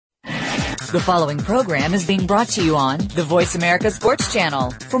The following program is being brought to you on the Voice America Sports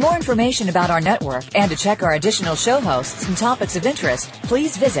Channel. For more information about our network and to check our additional show hosts and topics of interest,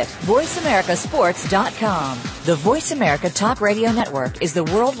 please visit voiceamericasports.com. The Voice America Talk Radio Network is the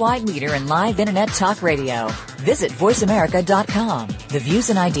worldwide leader in live Internet talk radio. Visit voiceamerica.com. The views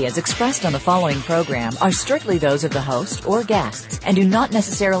and ideas expressed on the following program are strictly those of the host or guests and do not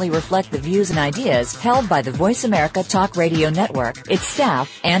necessarily reflect the views and ideas held by the Voice America Talk Radio Network, its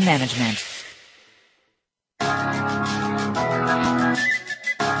staff, and management.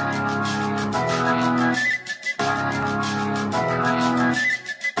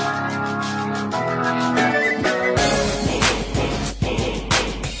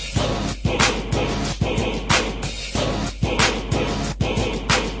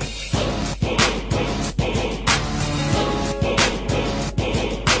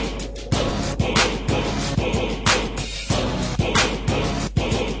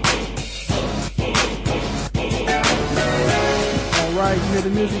 The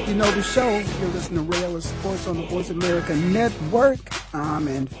music, you know the show. You're listening to Ellis Sports on the Voice America Network. I'm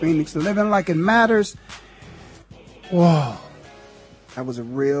in Phoenix, living like it matters. Whoa, that was a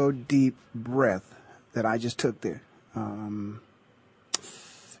real deep breath that I just took there. You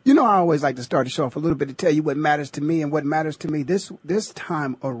know, I always like to start the show off a little bit to tell you what matters to me, and what matters to me this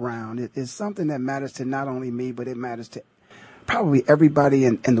time around. It is something that matters to not only me, but it matters to probably everybody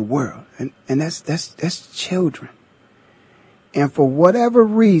in the world, and that's children. And for whatever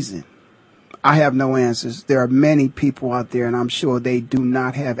reason, I have no answers. There are many people out there, and I'm sure they do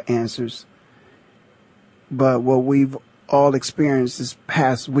not have answers. But what we've all experienced this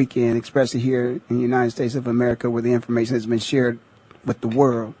past weekend, especially here in the United States of America, where the information has been shared with the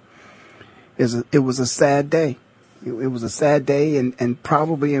world, it was a sad day. It was a sad day, and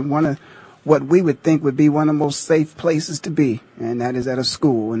probably in one of what we would think would be one of the most safe places to be, and that is at a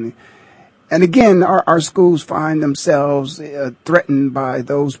school. And again, our schools find themselves threatened by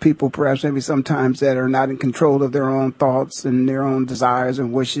those people, perhaps maybe sometimes, that are not in control of their own thoughts and their own desires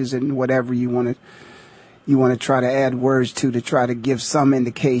and wishes and whatever you want to try to add words to try to give some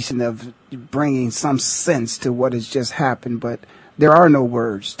indication of bringing some sense to what has just happened. But there are no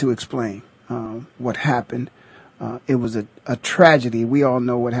words to explain what happened. It was a tragedy. We all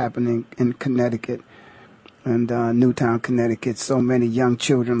know what happened in Connecticut. And Newtown, Connecticut, so many young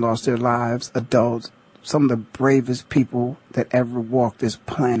children lost their lives, adults, some of the bravest people that ever walked this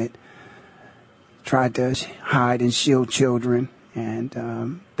planet tried to hide and shield children,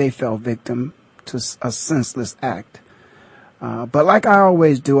 and they fell victim to a senseless act. But like I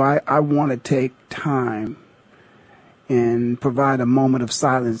always do, I want to take time and provide a moment of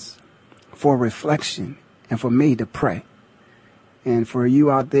silence for reflection and for me to pray. And for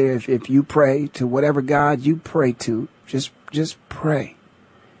you out there, if you pray to whatever God you pray to, just pray.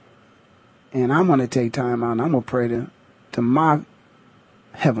 And I'm going to take time out and I'm going to pray to my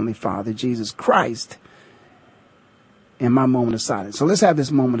Heavenly Father, Jesus Christ, in my moment of silence. So let's have this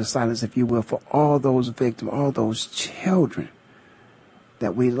moment of silence, if you will, for all those victims, all those children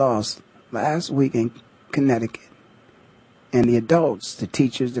that we lost last week in Connecticut, and the adults, the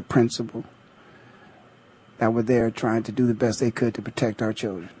teachers, the principal, that were there trying to do the best they could to protect our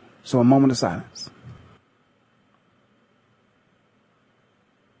children. So a moment of silence.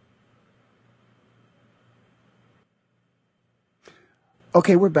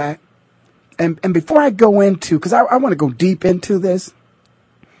 Okay, we're back. And before I go into, because I want to go deep into this,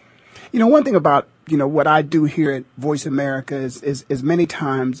 you know, one thing about, you know, what I do here at Voice America is many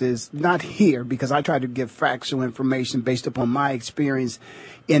times is not here, because I try to give factual information based upon my experience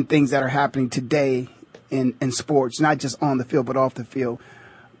in things that are happening today in sports, not just on the field, but off the field.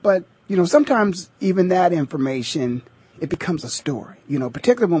 But, you know, sometimes even that information, it becomes a story, you know,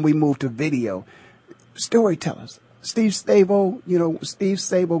 particularly when we move to video. Storytellers. Steve Sable,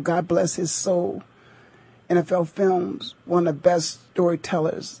 God bless his soul. NFL Films, one of the best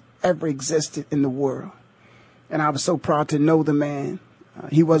storytellers ever existed in the world. And I was so proud to know the man.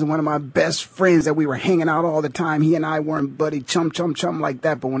 He wasn't one of my best friends that we were hanging out all the time. He and I weren't buddy chum like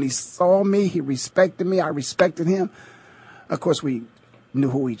that. But when he saw me, he respected me. I respected him. Of course, we knew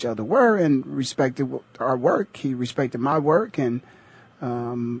who each other were and respected our work. He respected my work. And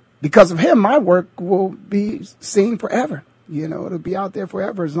because of him, my work will be seen forever. You know, it'll be out there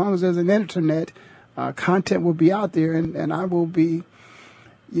forever. As long as there's an internet, content will be out there, and I will be,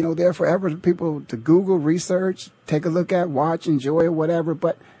 you know, there forever for people to Google, research, take a look at, watch, enjoy, whatever.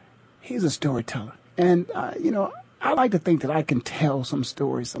 But he's a storyteller. And, you know, I like to think that I can tell some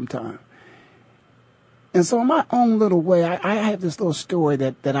stories sometime. And so in my own little way, I have this little story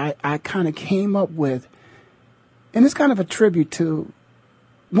that I kind of came up with. And it's kind of a tribute to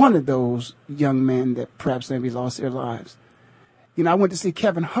one of those young men that perhaps maybe lost their lives. You know, I went to see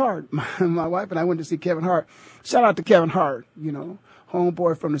Kevin Hart. My wife and I went to see Kevin Hart. Shout out to Kevin Hart, you know,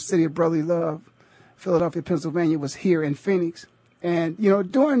 homeboy from the city of brotherly love, Philadelphia, Pennsylvania, was here in Phoenix. And, you know,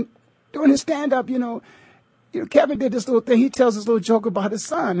 during his stand-up, you know, Kevin did this little thing. He tells this little joke about his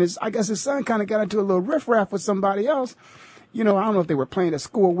son. I guess his son kind of got into a little riffraff with somebody else. You know, I don't know if they were playing at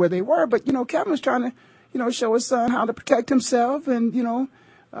school where they were, but, you know, Kevin was trying to, you know, show his son how to protect himself. And, you know,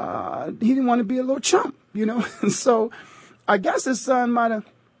 he didn't want to be a little chump, you know. And so I guess his son might have,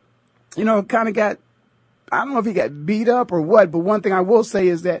 you know, kind of got, I don't know if he got beat up or what, but one thing I will say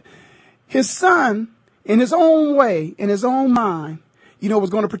is that his son, in his own way, in his own mind, you know, was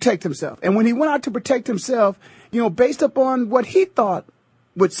going to protect himself. And when he went out to protect himself, you know, based upon what he thought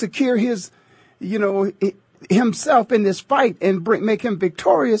would secure his, you know, himself in this fight and make him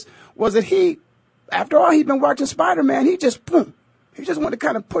victorious, was that he, after all, he'd been watching Spider-Man, he just wanted to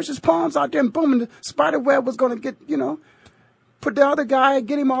kind of push his palms out there and boom, and the spider web was going to get, you know, put the other guy,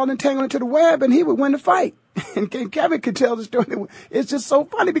 get him all entangled into the web, and he would win the fight. And Kevin could tell the story. It's just so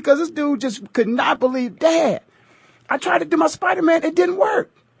funny because this dude just could not believe, Dad, I tried to do my Spider-Man, it didn't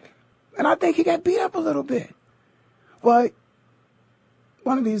work. And I think he got beat up a little bit. Well,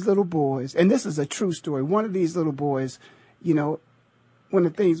 one of these little boys, and this is a true story, one of these little boys, you know, when the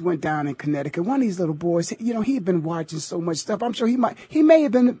things went down in Connecticut, one of these little boys, you know, he had been watching so much stuff. I'm sure he may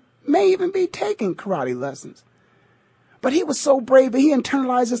even be taking karate lessons. But he was so brave that he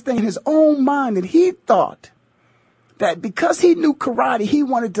internalized this thing in his own mind, and he thought that because he knew karate, he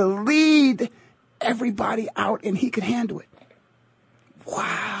wanted to lead everybody out and he could handle it.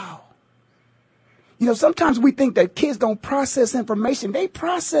 Wow. You know, sometimes we think that kids don't process information. They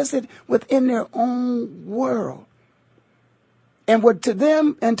process it within their own world. And what to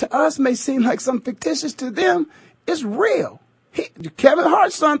them and to us may seem like something fictitious, to them is real. Kevin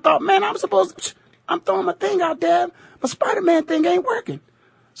Hart's son thought, man, I'm throwing my thing out there. My Spider-Man thing ain't working.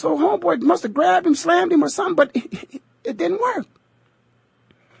 So homeboy must have grabbed him, slammed him or something, but it didn't work.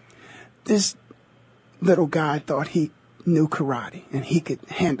 This little guy thought he knew karate and he could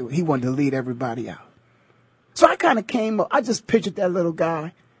handle it. He wanted to lead everybody out. So I kind of came up, I just pictured that little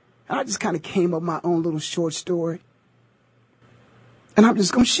guy, and I just kind of came up with my own little short story. And I'm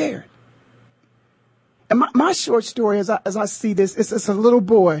just going to share it. And my short story, as I see this, it's a little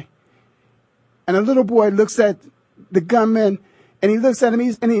boy. And a little boy looks at the gunman, and he looks at him,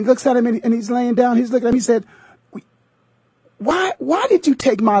 and he's laying down. He's looking at him. He said, why did you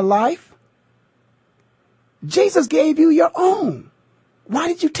take my life? Jesus gave you your own. Why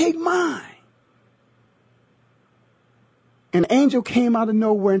did you take mine? An angel came out of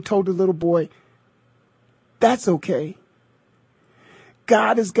nowhere and told the little boy, that's okay.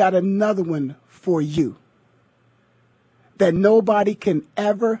 God has got another one for you that nobody can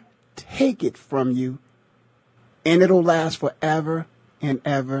ever take it from you, and it'll last forever and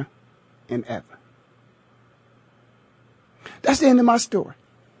ever and ever. That's the end of my story.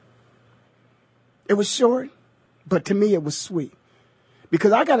 It was short, but to me it was sweet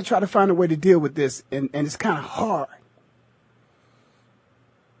because I got to try to find a way to deal with this, and it's kind of hard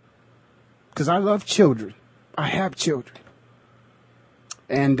because I love children. I have children.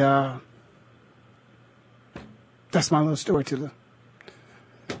 And that's my little story to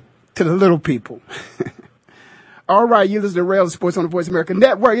the little people. All right, you listen to Rail Sports on the Voice America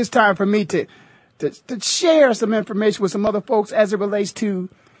Network. It's time for me to share some information with some other folks as it relates to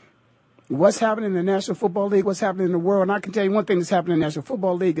what's happening in the National Football League, what's happening in the world. And I can tell you one thing that's happening in the National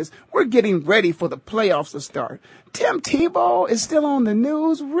Football League is we're getting ready for the playoffs to start. Tim Tebow is still on the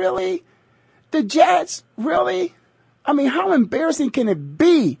news. Really? The Jets? Really? I mean, how embarrassing can it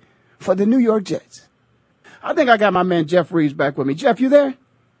be for the New York Jets? I think I got my man Jeff Reeves back with me. Jeff, you there?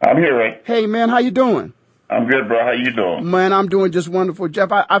 I'm here, Ray. Hey, man, how you doing? I'm good, bro. How you doing? Man, I'm doing just wonderful. Jeff,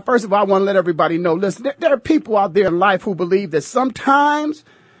 I first of all, I want to let everybody know, listen, there are people out there in life who believe that sometimes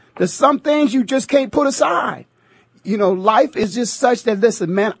there's some things you just can't put aside. You know, life is just such that,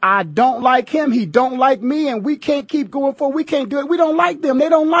 listen, man, I don't like him. He don't like me, and we can't keep going forward. We can't do it. We don't like them. They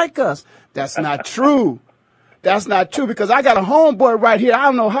don't like us. That's not true. That's not true because I got a homeboy right here. I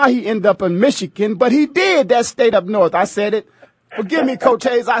don't know how he ended up in Michigan, but he did. That state up north. I said it. Forgive me, Coach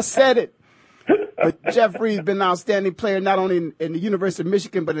Hayes. I said it. But Jeff Reeves has been an outstanding player, not only in the University of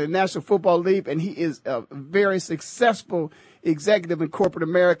Michigan, but in the National Football League. And he is a very successful executive in corporate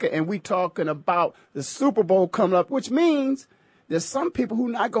America. And we talking about the Super Bowl coming up, which means there's some people who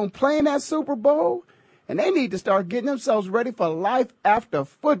not going to play in that Super Bowl. And they need to start getting themselves ready for life after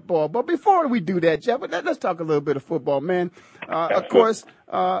football. But before we do that, Jeff, let's talk a little bit of football, man. Of course,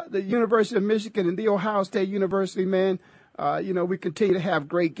 the University of Michigan and the Ohio State University, man, We continue to have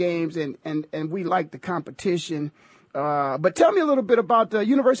great games, and we like the competition. But tell me a little bit about the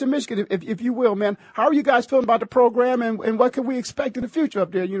University of Michigan, if you will, man. How are you guys feeling about the program, and what can we expect in the future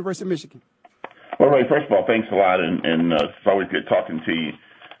up there at University of Michigan? Well, Ray, first of all, thanks a lot, and it's always good talking to you.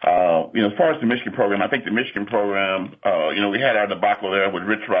 As far as the Michigan program, I think the Michigan program, we had our debacle there with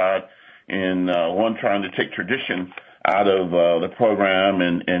Rich Rod and one trying to take tradition out of the program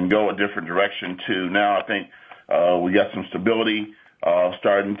and go a different direction to now I think we got some stability,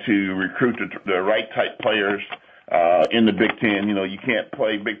 starting to recruit the right type players in the Big Ten. You can't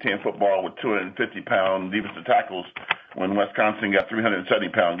play Big Ten football with 250-pound defensive tackles when Wisconsin got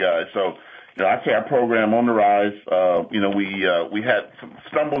 370-pound guys. So, I'd say our program on the rise. We had some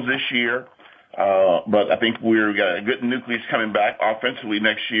stumbles this year, but I think we've got a good nucleus coming back offensively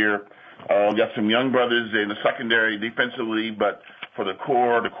next year. We got some young brothers in the secondary defensively, but for the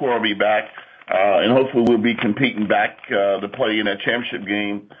core will be back, and hopefully we'll be competing back to play in that championship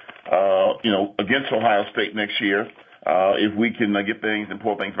game, against Ohio State next year. If we can get things and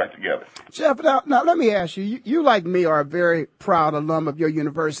pull things back together. Jeff, now let me ask you, you like me are a very proud alum of your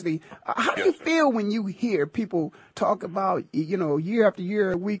university. How do you feel when you hear people talk about, year after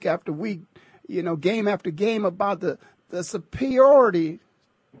year, week after week, game after game about the superiority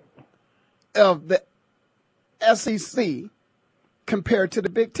of the SEC compared to the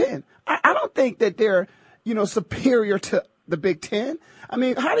Big Ten? I don't think that they're, superior to the Big Ten. I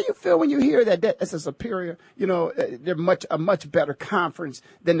mean, how do you feel when you hear that it's a superior, they're a much better conference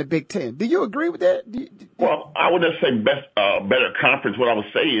than the Big Ten? Do you agree with that? Well, I would just say better conference. What I would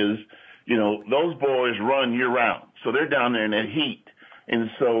say is, those boys run year round. So they're down there in that heat. And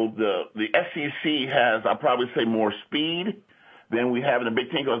so the SEC has, I'll probably say, more speed than we have in the Big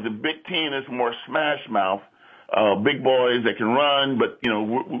Ten, because the Big Ten is more smash mouth, big boys that can run, but,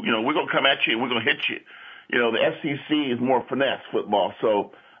 we're going to come at you and we're going to hit you. The SEC is more finesse football.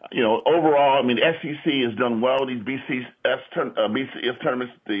 So, overall, the SEC has done well these BCS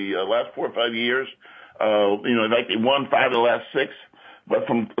tournaments the last 4 or 5 years. Like they won 5 of the last 6. But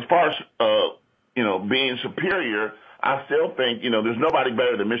as far as, being superior, I still think, there's nobody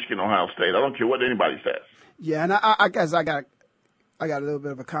better than Michigan, Ohio State. I don't care what anybody says. Yeah, and I guess I got a little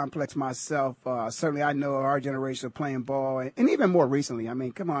bit of a complex myself. Certainly, I know our generation of playing ball, and even more recently.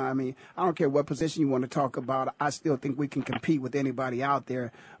 Come on. I don't care what position you want to talk about. I still think we can compete with anybody out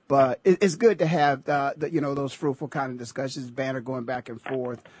there. But it's good to have those fruitful kind of discussions, banter going back and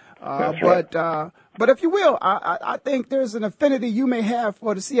forth. But if you will, I think there's an affinity you may have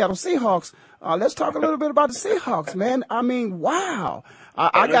for the Seattle Seahawks. Let's talk a little bit about the Seahawks, man. Wow.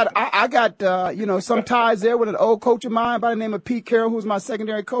 I got some ties there with an old coach of mine by the name of Pete Carroll, who was my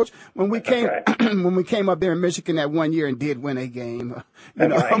secondary coach when we came when we came up there in Michigan that one year and did win a game.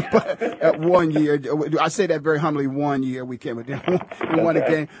 But at 1 year, I say that very humbly. 1 year we came up there and won a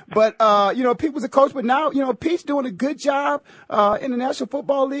game. But Pete was a coach, but now Pete's doing a good job in the National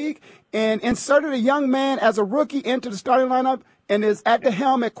Football League and inserted a young man as a rookie into the starting lineup and is at the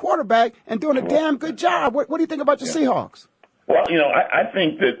helm at quarterback and doing a damn good job. What do you think about your Seahawks? Well, I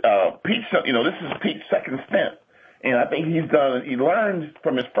think that Pete's, this is Pete's second stint, and I think he learned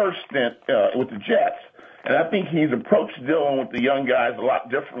from his first stint with the Jets, and I think he's approached dealing with the young guys a lot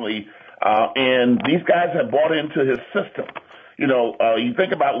differently, and these guys have bought into his system. You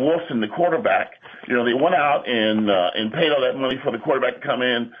think about Wilson, the quarterback. They went out and paid all that money for the quarterback to come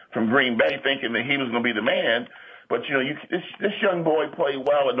in from Green Bay, thinking that he was going to be the man. But, this young boy played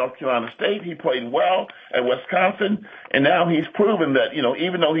well at North Carolina State. He played well at Wisconsin. And now he's proven that,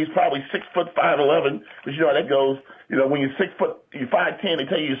 even though he's probably 6'5", 5'11", but how that goes, when you're 5'10", they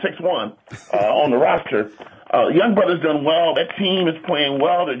tell you you're 6'1", on the roster. Young brother's done well. That team is playing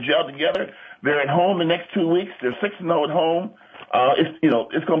well. They're gelled together. They're at home the next 2 weeks. They're 6-0 at home.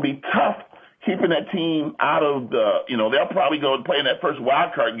 It's going to be tough keeping that team out of they'll probably go and play in that first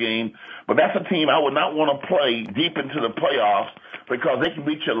wild card game, but that's a team I would not want to play deep into the playoffs because they can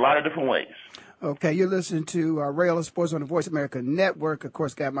beat you a lot of different ways. Okay, you're listening to Ray Ellis Sports on the Voice America Network. Of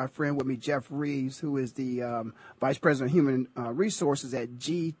course, got my friend with me, Jeff Reeves, who is the Vice President of Human Resources at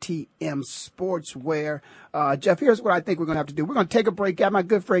GTM Sportswear. Jeff, here's what I think we're going to have to do. We're going to take a break. Got my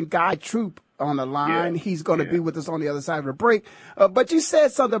good friend Guy Troop on the line. Yeah. He's going to be with us on the other side of the break. But you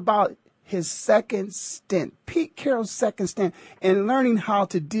said something about his second stint, Pete Carroll's second stint, and learning how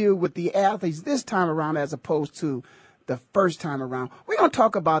to deal with the athletes this time around as opposed to the first time around. We're going to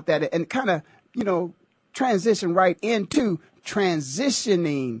talk about that and kind of, transition right into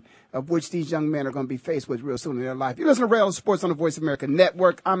transitioning, of which these young men are going to be faced with real soon in their life. You listen to Ray Ellis Sports on the Voice America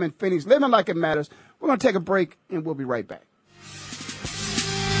Network. I'm in Phoenix, living like it matters. We're going to take a break, and we'll be right back.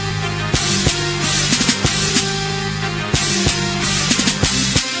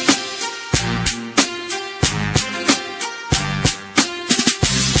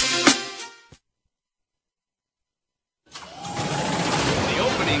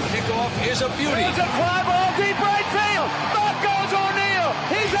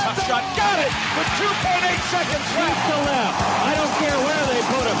 shot. Got it with 2.8 seconds left. To left. I don't care where they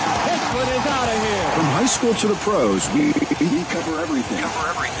put him. This one is out of here. From high school to the pros, we cover everything.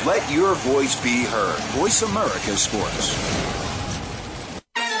 Let your voice be heard. Voice America Sports.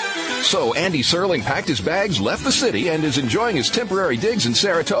 So Andy Serling packed his bags, left the city, and is enjoying his temporary digs in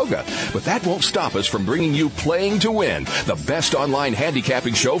Saratoga. But that won't stop us from bringing you Playing to Win, the best online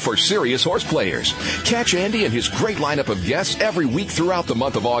handicapping show for serious horse players. Catch Andy and his great lineup of guests every week throughout the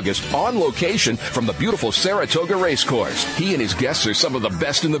month of August on location from the beautiful Saratoga Racecourse. He and his guests are some of the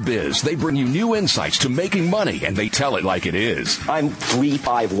best in the biz. They bring you new insights to making money, and they tell it like it is. I'm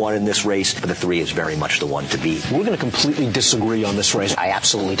 3-5-1 in this race, but the 3 is very much the one to beat. We're going to completely disagree on this race. I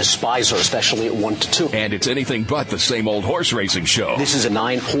absolutely despise her, especially at 1-2. And it's anything but the same old horse racing show. This is a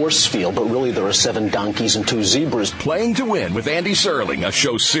 9-horse field, but really there are 7 donkeys and 2 zebras. Playing to Win with Andy Serling, a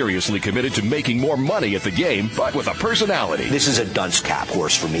show seriously committed to making more money at the game, but with a personality. This is a dunce cap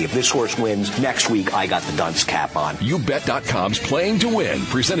horse for me. If this horse wins, next week I got the dunce cap on. YouBet.com's Playing to Win,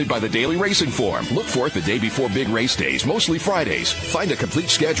 presented by the Daily Racing Form. Look for it the day before big race days, mostly Fridays. Find a complete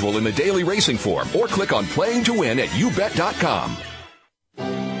schedule in the Daily Racing Form or click on Playing to Win at YouBet.com.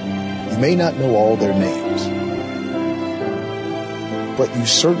 You may not know all their names, but you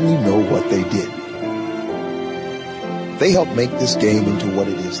certainly know what they did. They helped make this game into what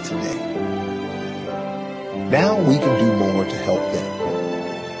it is today. Now we can do more to help them.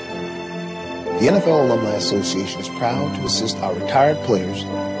 The NFL Alumni Association is proud to assist our retired players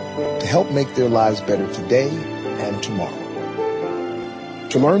to help make their lives better today and tomorrow.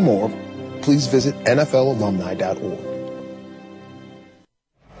 To learn more, please visit NFLalumni.org.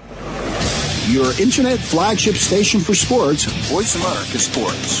 Your internet flagship station for sports, Voice America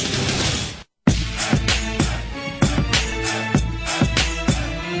Sports.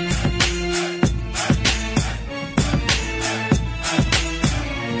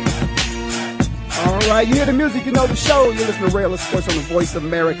 All right, you hear the music, you know the show. You're listening to Rail of Sports on the Voice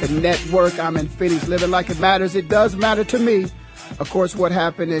America Network. I'm in Phoenix, living like it matters. It does matter to me. Of course, what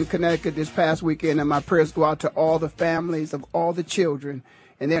happened in Connecticut this past weekend, and my prayers go out to all the families of all the children.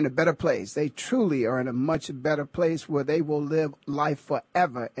 And they're in a better place. They truly are in a much better place where they will live life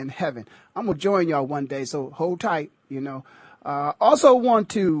forever in heaven. I'm going to join y'all one day, so hold tight, you know. Also want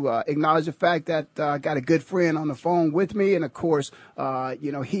to acknowledge the fact that I got a good friend on the phone with me. And, of course,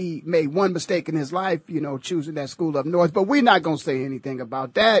 he made one mistake in his life, choosing that school up north. But we're not going to say anything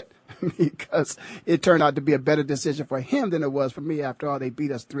about that because it turned out to be a better decision for him than it was for me. After all, they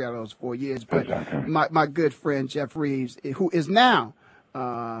beat us 3 out of those 4 years. But my good friend, Jeff Reeves, who is now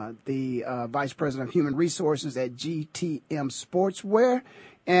the Vice President of Human Resources at GTM Sportswear.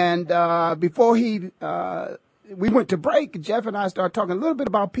 And before we went to break, Jeff and I started talking a little bit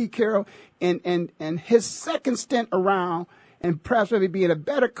about Pete Carroll and his second stint around, and perhaps maybe being a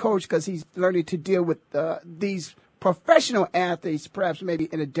better coach because he's learning to deal with these professional athletes, perhaps maybe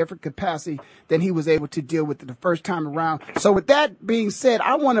in a different capacity than he was able to deal with the first time around. So with that being said,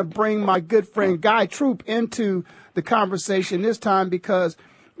 I want to bring my good friend Guy Troop into the conversation this time because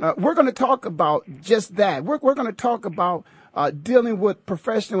we're going to talk about just that. We're going to talk about dealing with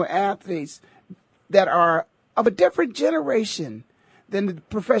professional athletes that are of a different generation than the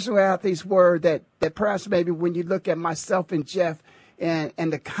professional athletes were that perhaps maybe when you look at myself and Jeff and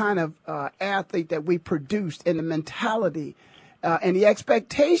the kind of athlete that we produced and the mentality and the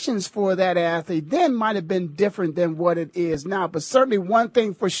expectations for that athlete then might have been different than what it is now. But certainly one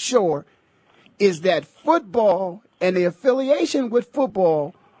thing for sure is that football and the affiliation with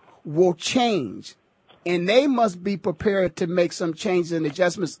football will change, and they must be prepared to make some changes and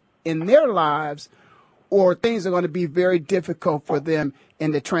adjustments in their lives, or things are going to be very difficult for them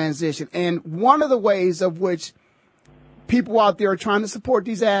in the transition. And one of the ways of which people out there are trying to support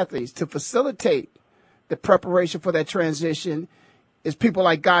these athletes to facilitate the preparation for that transition is people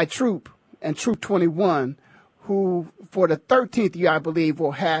like Guy Troop and Troop 21, who for the 13th year, I believe,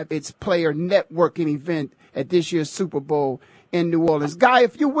 will have its player networking event at this year's Super Bowl in New Orleans. Guy,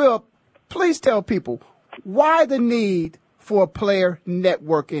 if you will, please tell people why the need for a player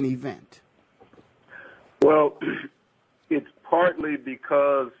networking event. Well, it's partly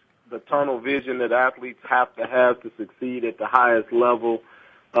because the tunnel vision that athletes have to succeed at the highest level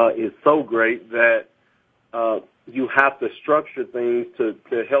is so great that you have to structure things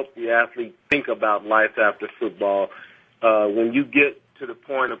to help the athlete think about life after football. When you get to the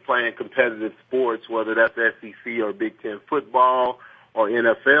point of playing competitive sports, whether that's SEC or Big Ten football or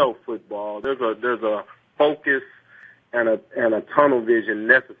NFL football, there's a focus and a tunnel vision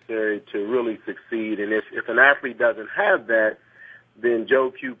necessary to really succeed. And if an athlete doesn't have that, then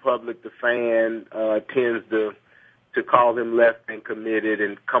Joe Q Public, the fan, tends to to call him less than committed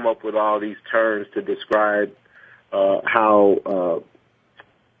and come up with all these terms to describe how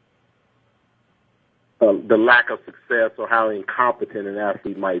the lack of success or how incompetent an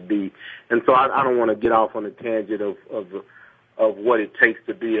athlete might be. And so I don't want to get off on a tangent of what it takes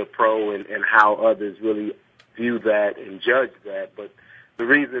to be a pro and how others really view that and judge that. But the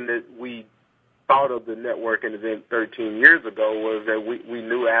reason that we thought of the networking event 13 years ago was that we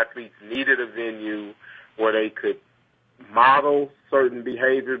knew athletes needed a venue where they could model certain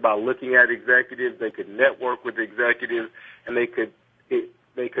behaviors by looking at executives, they could network with executives, and they could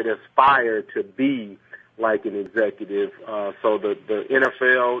aspire to be like an executive. So the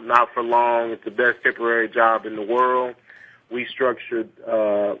NFL, not for long, it's the best temporary job in the world. We structured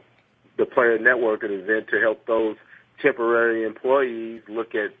the Player Networking event to help those temporary employees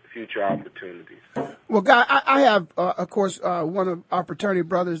look at future opportunities. Well, Guy, I have, of course, one of our fraternity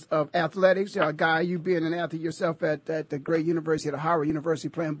brothers of athletics. Guy, you being an athlete yourself at the great university, at Howard University,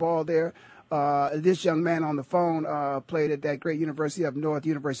 playing ball there. This young man on the phone played at that great University of North,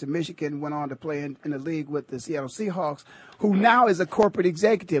 University of Michigan, went on to play in the league with the Seattle Seahawks, who now is a corporate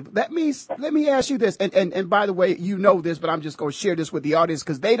executive. Let me ask you this, and by the way, you know this, but I'm just going to share this with the audience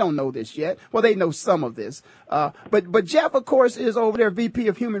because they don't know this yet. Well, they know some of this. But Jeff, of course, is over there, VP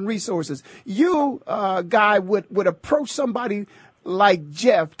of Human Resources. You, Guy, would approach somebody like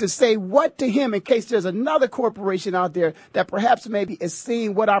Jeff to say what to him in case there's another corporation out there that perhaps maybe is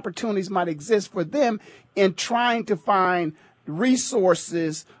seeing what opportunities might exist for them in trying to find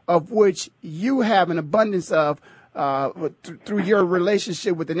resources of which you have an abundance of through your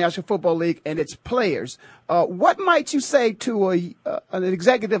relationship with the National Football League and its players. What might you say to an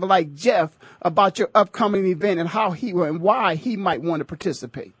executive like Jeff about your upcoming event and how he and why he might want to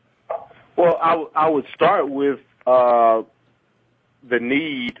participate? Well, I would start with the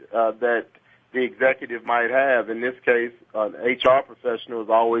need that the executive might have. In this case, an HR professional is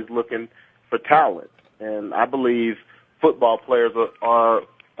always looking for talent. And I believe football players are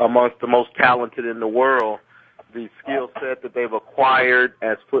amongst the most talented in the world. The skill set that they've acquired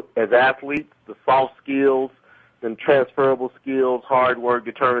as athletes, the soft skills, and transferable skills, hard work,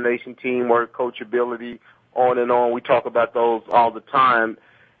 determination, teamwork, coachability, on and on. We talk about those all the time.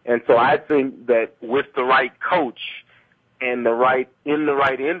 And so I think that with the right coach and in the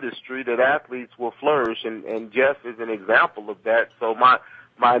right industry, that athletes will flourish, and Jeff is an example of that. So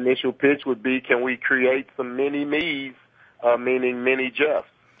my initial pitch would be, can we create some mini me's, meaning mini Jeffs?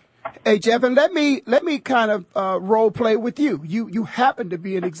 Hey, Jeff, and let me kind of role play with you. You happen to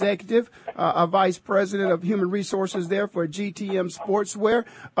be an executive, a vice president of human resources there for GTM Sportswear.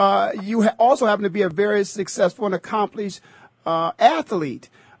 You also happen to be a very successful and accomplished athlete.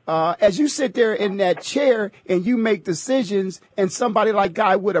 As you sit there in that chair and you make decisions and somebody like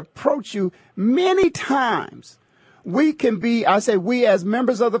Guy would approach you many times, we as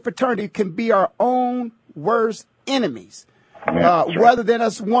members of the fraternity can be our own worst enemies. Rather than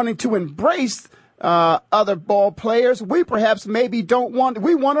us wanting to embrace other ball players, we perhaps we want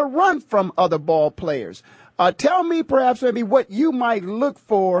to run from other ball players. Tell me perhaps maybe what you might look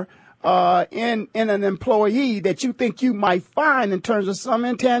for in an employee that you think you might find in terms of some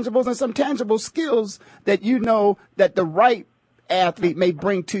intangibles and some tangible skills that you know that the right athlete may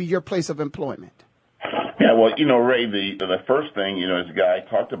bring to your place of employment. Yeah, well, Ray, the first thing, as the guy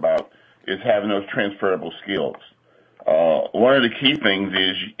talked about, is having those transferable skills. One of the key things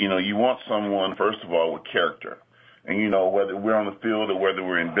is, you want someone, first of all, with character. And, whether we're on the field or whether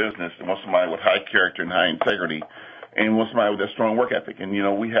we're in business, you want somebody with high character and high integrity. And you want somebody with a strong work ethic. And,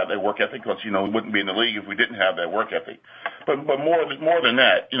 we have that work ethic because, we wouldn't be in the league if we didn't have that work ethic. But more than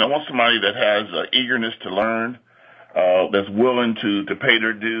that, I want somebody that has eagerness to learn, that's willing to pay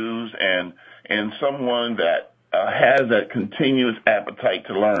their dues, and someone that has that continuous appetite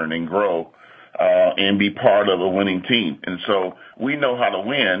to learn and grow and be part of a winning team. And so we know how to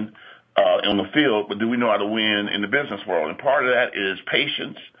win on the field, but do we know how to win in the business world? And part of that is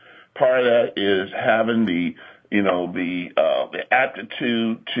patience. Part of that is having the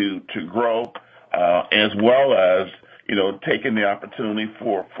aptitude to grow, as well as, taking the opportunity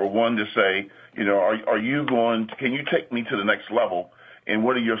for one to say, can you take me to the next level? And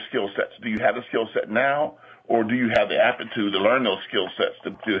what are your skill sets? Do you have the skill set now, or do you have the aptitude to learn those skill sets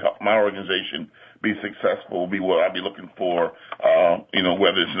to help my organization be successful, be what I'd be looking for,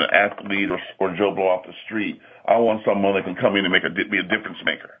 whether it's an athlete or Joe Blow off the street. I want someone that can come in and be a difference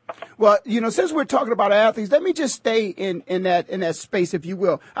maker. Well, since we're talking about athletes, let me just stay in that space, if you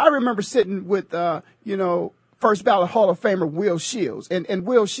will. I remember sitting with, first ballot Hall of Famer Will Shields. And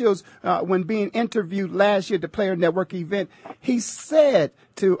Will Shields, when being interviewed last year at the Player Network event, he said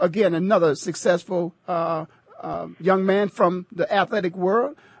to, again, another successful young man from the athletic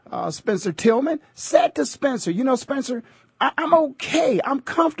world, Spencer Tillman, said to Spencer, Spencer, I'm okay. I'm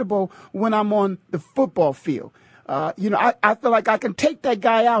comfortable when I'm on the football field. I feel like I can take that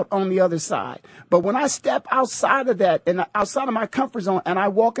guy out on the other side. But when I step outside of that and outside of my comfort zone and I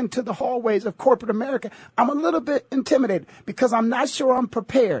walk into the hallways of corporate America, I'm a little bit intimidated because I'm not sure I'm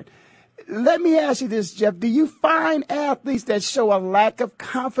prepared. Let me ask you this, Jeff. Do you find athletes that show a lack of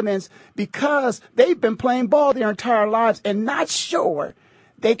confidence because they've been playing ball their entire lives and not sure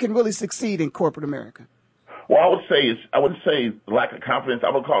they can really succeed in corporate America? Well, I wouldn't say lack of confidence.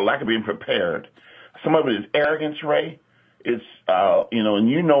 I would call it lack of being prepared. Some of it is arrogance, Ray. It's, and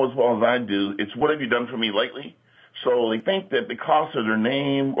you know as well as I do, it's what have you done for me lately? So they think that because of their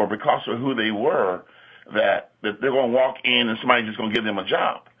name or because of who they were, that they're going to walk in and somebody's just going to give them a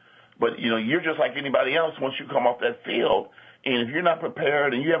job. But, you're just like anybody else once you come off that field. And if you're not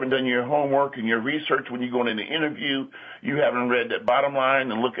prepared and you haven't done your homework and your research when you're going in the interview, you haven't read that bottom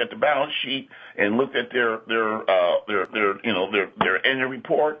line and looked at the balance sheet and looked at their annual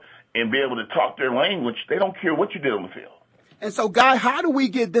report and be able to talk their language, they don't care what you did on the field. And so, Guy, how do we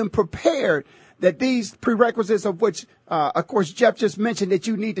get them prepared that these prerequisites of which, of course, Jeff just mentioned that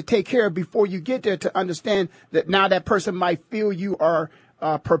you need to take care of before you get there to understand that now that person might feel you are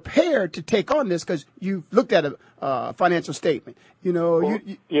prepared to take on this because you've looked at a financial statement. Well,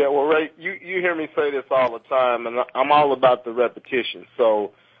 Ray, you hear me say this all the time, and I'm all about the repetition.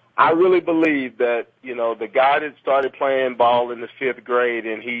 So I really believe that, the guy that started playing ball in the 5th grade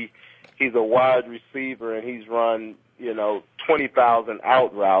and he's a wide receiver and he's run, 20,000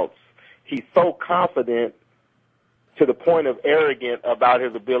 out routes, he's so confident to the point of arrogant about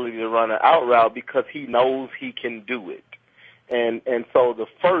his ability to run an out route because he knows he can do it. And so the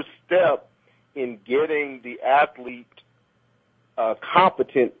first step in getting the athlete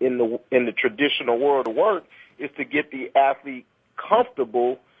competent in the traditional world of work is to get the athlete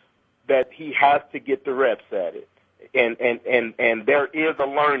comfortable that he has to get the reps at it. And there is a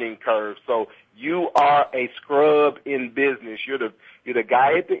learning curve. So you are a scrub in business. You're the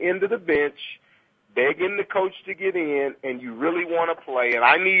guy at the end of the bench begging the coach to get in, and you really want to play. And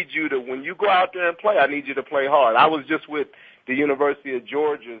I need you to, when you go out there and play, I need you to play hard. I was just with the University of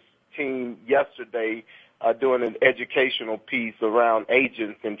Georgia's team yesterday doing an educational piece around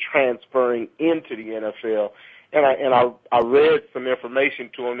agents and transferring into the NFL. And I read some information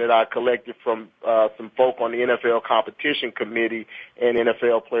to them that I collected from some folk on the NFL competition committee and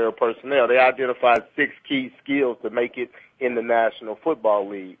NFL player personnel. They identified 6 key skills to make it in the National Football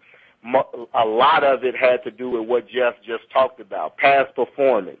League. A lot of it had to do with what Jeff just talked about: past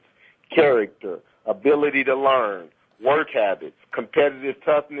performance, character, ability to learn, work habits, competitive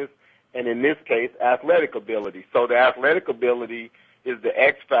toughness, and in this case, athletic ability. So the athletic ability is the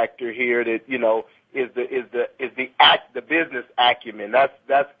X factor here that, is the business acumen.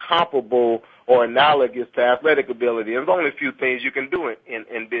 That's comparable or analogous to athletic ability. There's only a few things you can do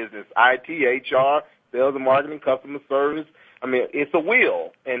in business: IT, HR, sales and marketing, customer service. I mean, it's a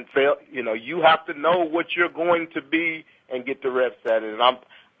wheel, and you have to know what you're going to be and get the reps at it.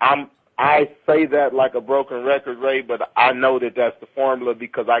 And I say that like a broken record, Ray, but I know that that's the formula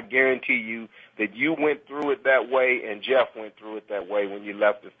because I guarantee you that you went through it that way and Jeff went through it that way when you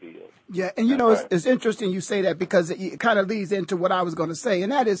left the field. Yeah, and it's interesting you say that because it kind of leads into what I was going to say,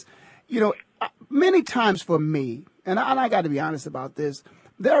 and that is, many times for me, and I got to be honest about this,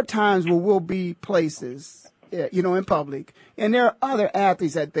 there are times where we'll be places, in public, and there are other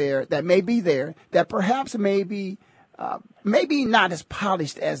athletes that may be there that perhaps maybe not as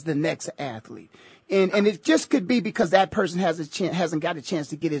polished as the next athlete. And it just could be because that person hasn't got a chance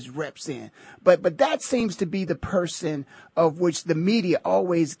to get his reps in. But that seems to be the person of which the media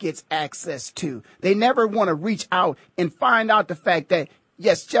always gets access to. They never want to reach out and find out the fact that,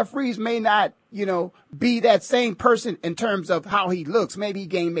 yes, Jeff Reeves may not, be that same person in terms of how he looks. Maybe he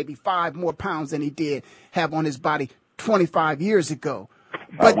gained 5 more pounds than he did have on his body 25 years ago.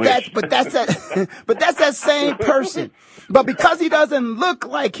 But that's that same person. But because he doesn't look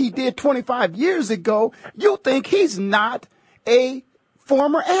like he did 25 years ago, you think he's not a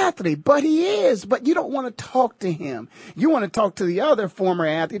former athlete, but he is. But you don't want to talk to him. You want to talk to the other former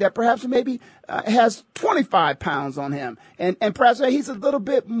athlete that perhaps maybe has 25 pounds on him. And perhaps he's a little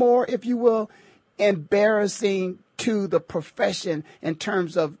bit more, if you will, embarrassing to the profession in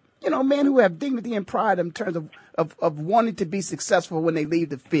terms of, men who have dignity and pride in terms of wanting to be successful when they leave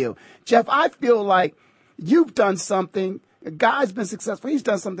the field. Jeff, I feel like you've done something A guy's been successful. He's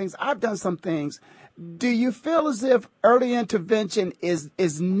done some things. I've done some things. Do you feel as if early intervention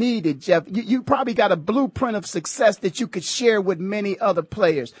is needed, Jeff? You probably got a blueprint of success that you could share with many other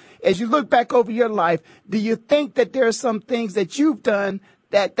players. As you look back over your life, do you think that there are some things that you've done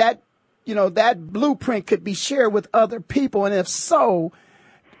that blueprint could be shared with other people? And if so,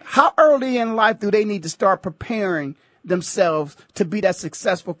 how early in life do they need to start preparing themselves to be that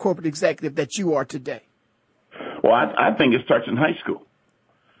successful corporate executive that you are today? Well, I think it starts in high school.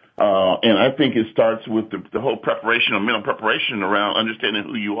 And I think it starts with the whole preparation or mental preparation around understanding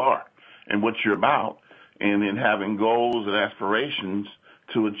who you are and what you're about, and then having goals and aspirations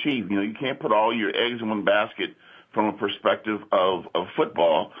to achieve. You can't put all your eggs in one basket from a perspective of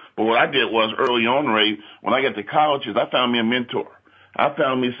football. But what I did was early on, Ray, when I got to college, is I found me a mentor. I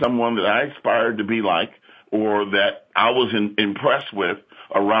found me someone that I aspired to be like, or that I was impressed with,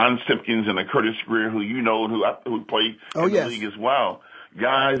 a Ron Simpkins and a Curtis Greer, who played in the league as well.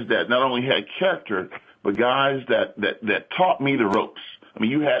 Guys that not only had character, but guys that taught me the ropes. I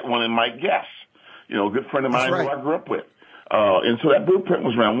mean, you had one in Mike Guess, a good friend of mine who I grew up with. And so that blueprint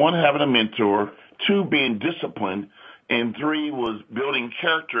was around, 1, having a mentor, 2, being disciplined, and 3 was building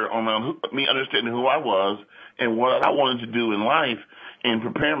character around me understanding who I was and what I wanted to do in life, and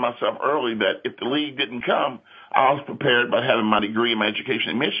preparing myself early that if the league didn't come, I was prepared by having my degree and my education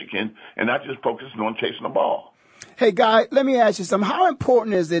in Michigan and not just focusing on chasing the ball. Hey, Guy, let me ask you something. How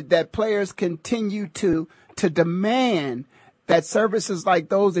important is it that players continue to demand that services like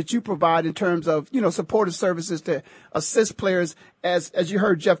those that you provide in terms of, supportive services to assist players, as you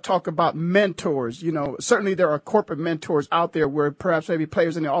heard Jeff talk about mentors? Certainly there are corporate mentors out there where perhaps maybe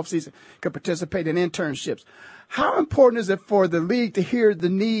players in the offseason could participate in internships. How important is it for the league to hear the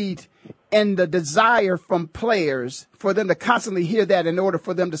need and the desire from players for them to constantly hear that in order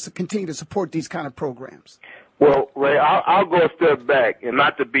for them to continue to support these kind of programs? Well, Ray, I'll go a step back, and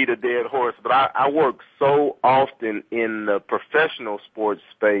not to beat a dead horse, but I work so often in the professional sports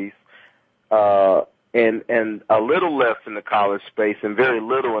space, and a little less in the college space and very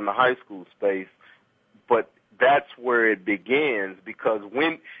little in the high school space. But that's where it begins, because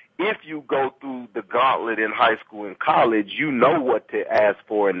if you go through the gauntlet in high school and college, you know what to ask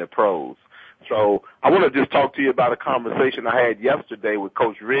for in the pros. So I want to just talk to you about a conversation I had yesterday with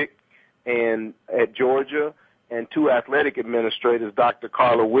Coach Rick at Georgia, and 2 athletic administrators, Dr.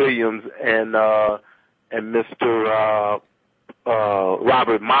 Carla Williams and Mr.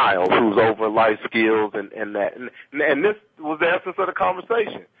 Robert Miles, who's over life skills and that. And this was the essence of the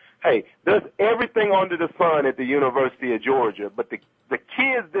conversation. Hey, there's everything under the sun at the University of Georgia, but the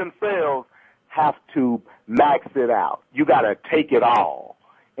kids themselves have to max it out. You got to take it all.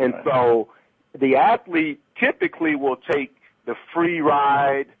 And so the athlete typically will take the free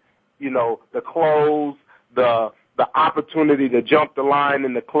ride, the clothes, the opportunity to jump the line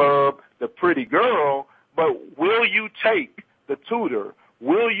in the club, the pretty girl, but will you take the tutor?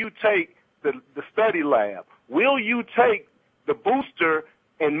 Will you take the study lab? Will you take the booster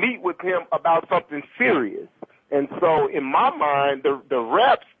and meet with him about something serious? And so in my mind, the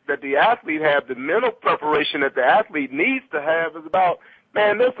reps that the athlete have, the mental preparation that the athlete needs to have is about,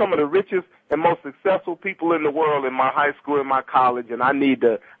 man, they're some of the richest and most successful people in the world in my high school and my college, and I need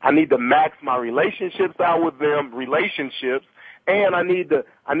to max my relationships out with them, and I need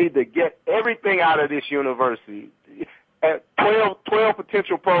to get everything out of this university. At 12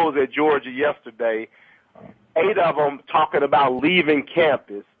 potential pros at Georgia yesterday, 8 of them talking about leaving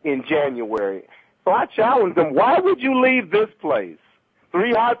campus in January. So I challenged them, why would you leave this place?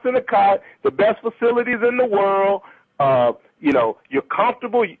 3 hots in a cot, the best facilities in the world, you're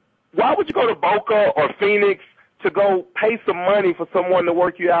comfortable. Why would you go to Boca or Phoenix to go pay some money for someone to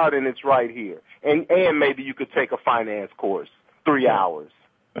work you out, and it's right here? And maybe you could take a finance course, 3 hours.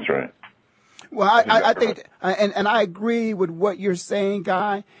 That's right. Well, I think, and I agree with what you're saying,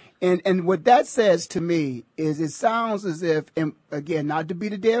 Guy. And what that says to me is it sounds as if, and again, not to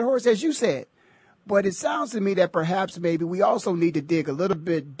beat a dead horse, as you said, but it sounds to me that perhaps maybe we also need to dig a little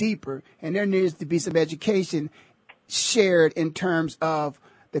bit deeper, and there needs to be some education shared in terms of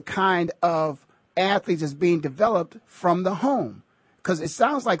the kind of athletes that's being developed from the home. Because it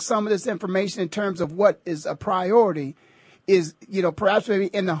sounds like some of this information in terms of what is a priority is, perhaps maybe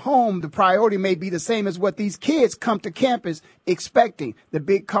in the home, the priority may be the same as what these kids come to campus expecting. The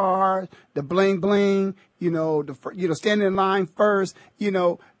big car, the bling bling, standing in line first,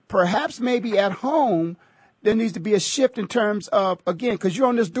 perhaps maybe at home, there needs to be a shift in terms of, again, because you're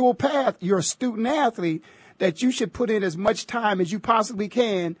on this dual path, you're a student athlete, that you should put in as much time as you possibly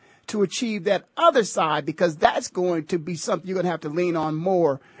can to achieve that other side, because that's going to be something you're going to have to lean on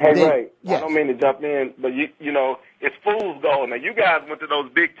more. Hey, Ray, yes. I don't mean to jump in, but it's fool's gold. Now, you guys went to those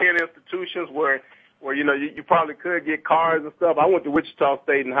Big Ten institutions where you probably could get cars and stuff. I went to Wichita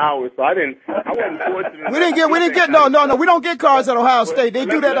State and Howard, so I wasn't fortunate. We didn't get, no, we don't get cars at Ohio State. They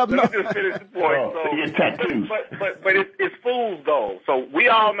do that up north. Let me just finish the point. They get tattoos. But it's fool's gold. So we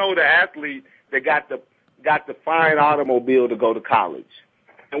all know the athlete that got the fine automobile to go to college.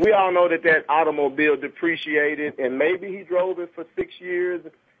 And we all know that automobile depreciated, and maybe he drove it for 6 years,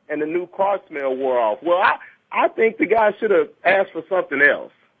 and the new car smell wore off. Well, I think the guy should have asked for something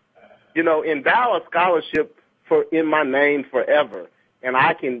else. Endow a scholarship in my name forever, and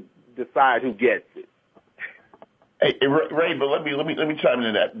I can decide who gets it. Hey, Ray, but let me chime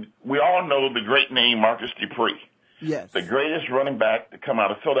into that. We all know the great name Marcus Dupree. Yes. The greatest running back to come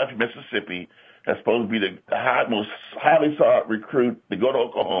out of Philadelphia, Mississippi. That's supposed to be the most highly sought recruit to go to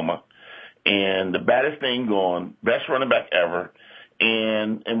Oklahoma, and the baddest thing going, best running back ever.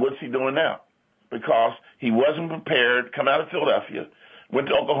 And what's he doing now? Because he wasn't prepared, come out of Philadelphia, went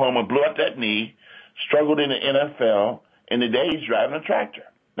to Oklahoma, blew out that knee, struggled in the NFL, and today he's driving a tractor.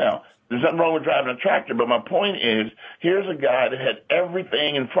 Now, there's nothing wrong with driving a tractor, but my point is, here's a guy that had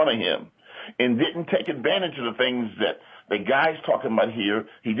everything in front of him and didn't take advantage of the things that the guy's talking about here.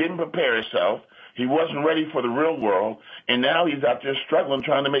 He didn't prepare himself. He wasn't ready for the real world, and now he's out there struggling,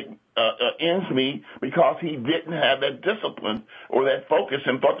 trying to make ends meet because he didn't have that discipline or that focus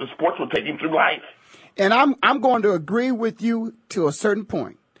and thought the sports would take him through life. And I'm going to agree with you to a certain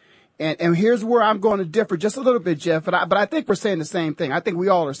point. And here's where I'm going to differ just a little bit, Jeff. But I think we're saying the same thing. I think we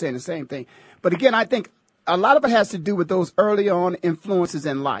all are saying the same thing. But again, I think a lot of it has to do with those early on influences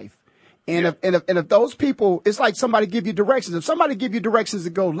in life. And if those people, it's like somebody give you directions. If somebody give you directions to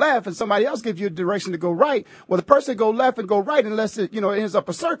go left and somebody else gives you a direction to go right, well, the person go left and go right, unless it ends up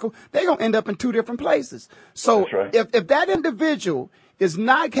a circle, they're going to end up in two different places. So right. if that individual is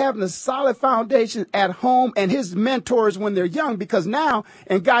not having a solid foundation at home and his mentors when they're young, because now,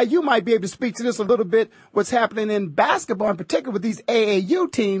 and Guy, you might be able to speak to this a little bit, what's happening in basketball in particular with these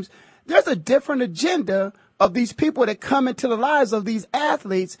AAU teams, there's a different agenda of these people that come into the lives of these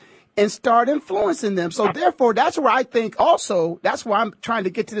athletes and start influencing them. So therefore, that's where I think also, that's why I'm trying to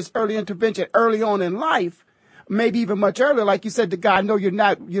get to this early intervention early on in life, maybe even much earlier. Like you said, the guy, I know you're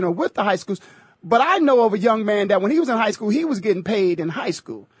not, with the high schools, but I know of a young man that when he was in high school, he was getting paid in high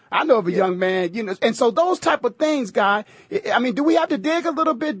school. I know of a young man, and so those type of things, Guy, I mean, do we have to dig a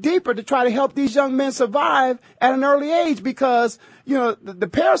little bit deeper to try to help these young men survive at an early age? Because, the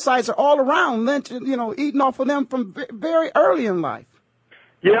parasites are all around, eating off of them from very early in life.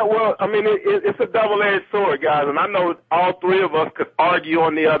 Yeah, well, I mean, it's a double-edged sword, guys, and I know all three of us could argue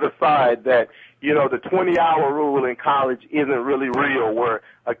on the other side that, the 20-hour rule in college isn't really real, where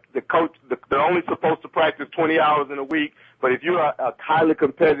the coach, they're only supposed to practice 20 hours in a week, but if you're a highly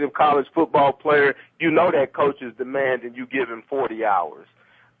competitive college football player, that coach is demanding you give him 40 hours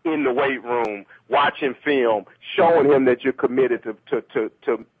in the weight room, watching film, showing him that you're committed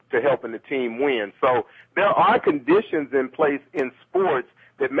to helping the team win. So there are conditions in place in sports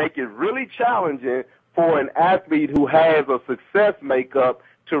that make it really challenging for an athlete who has a success makeup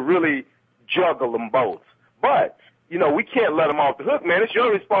to really juggle them both. But, we can't let them off the hook, man. It's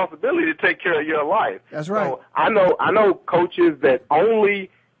your responsibility to take care of your life. That's right. So I know coaches that only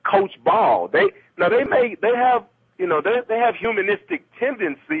coach ball. They have humanistic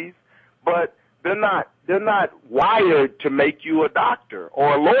tendencies, but they're not wired to make you a doctor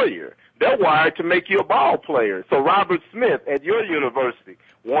or a lawyer. They're wired to make you a ball player. So Robert Smith at your university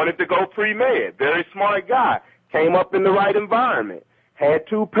wanted to go pre-med. Very smart guy. Came up in the right environment. Had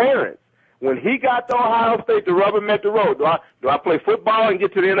two parents. When he got to Ohio State, the rubber met the road. Do I play football and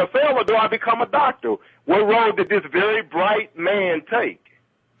get to the NFL, or do I become a doctor? What road did this very bright man take?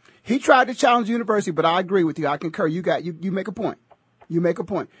 He tried to challenge the university, but I agree with you. I concur. You make a point. You make a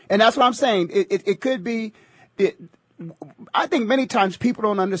point. And that's what I'm saying. It could be I think many times people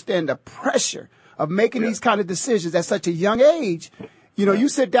don't understand the pressure of making these kind of decisions at such a young age. You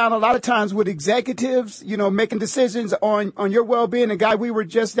sit down a lot of times with executives, making decisions on your well-being. A guy, we were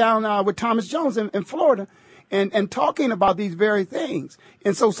just down with Thomas Jones in Florida and talking about these very things.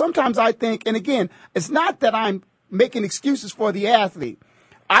 And so sometimes I think, and again, it's not that I'm making excuses for the athlete.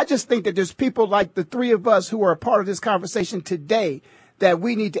 I just think that there's people like the three of us who are a part of this conversation today that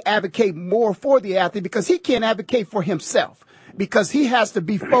we need to advocate more for the athlete, because he can't advocate for himself, because he has to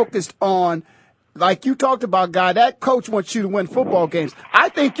be focused on like you talked about, Guy, that coach wants you to win football games. I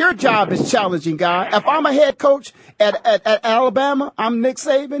think your job is challenging, Guy. If I'm a head coach at Alabama, I'm Nick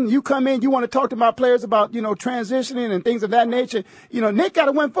Saban. You come in, you want to talk to my players about, transitioning and things of that nature. Nick got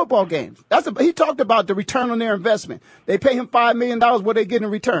to win football games. He talked about the return on their investment. They pay him $5 million. What they get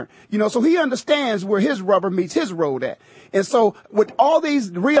in return? So he understands where his rubber meets his road at. And so with all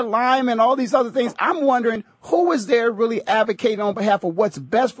these realignment, all these other things, I'm wondering who is there really advocating on behalf of what's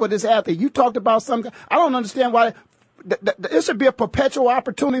best for this athlete. You talked about I don't understand why there should be a perpetual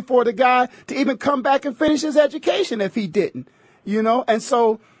opportunity for the guy to even come back and finish his education if he didn't, And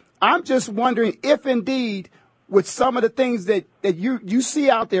so I'm just wondering if indeed with some of the things that you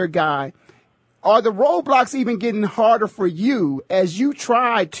see out there, Guy, are the roadblocks even getting harder for you as you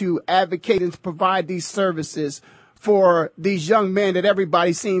try to advocate and to provide these services for these young men that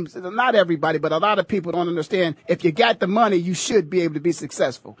everybody seems, not everybody, but a lot of people don't understand. If you got the money, you should be able to be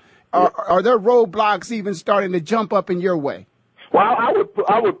successful. Are there roadblocks even starting to jump up in your way? Well,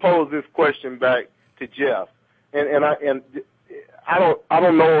 I would pose this question back to Jeff, and I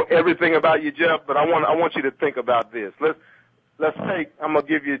don't know everything about you, Jeff, but I want you to think about this. Let's take. I'm gonna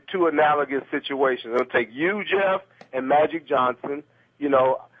give you two analogous situations. I'm gonna take you, Jeff, and Magic Johnson.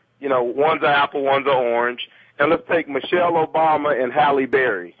 One's an apple, one's an orange. And let's take Michelle Obama and Halle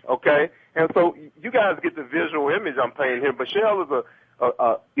Berry, okay? And so you guys get the visual image I'm painting here. Michelle is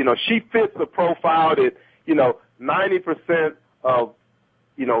she fits the profile that, 90% of,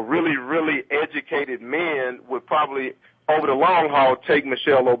 really, really educated men would probably, over the long haul, take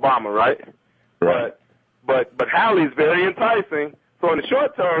Michelle Obama, right? Right. But Halle's very enticing. So in the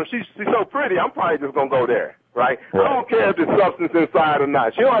short term, she's so pretty, I'm probably just going to go there, right? I don't care if there's substance inside or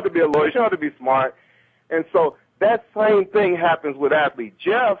not. She don't have to be a lawyer. She don't have to be smart. And so that same thing happens with athletes.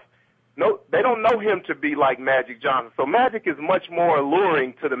 Jeff, they don't know him to be like Magic Johnson. So Magic is much more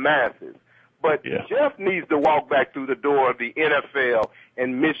alluring to the masses. But Jeff needs to walk back through the door of the NFL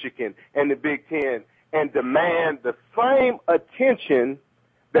and Michigan and the Big Ten and demand the same attention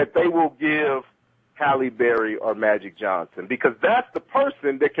that they will give Halle Berry or Magic Johnson, because that's the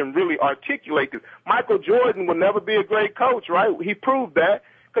person that can really articulate this. Michael Jordan will never be a great coach, right? He proved that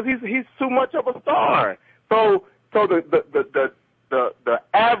because he's too much of a star. So the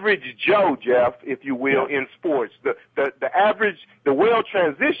average Joe, Jeff, if you will, in sports, the average, the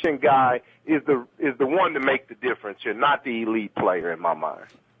well-transitioned guy is the one to make the difference here, not the elite player in my mind.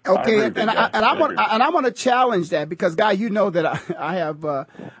 Okay, and I want to challenge that because, Guy, you know that I have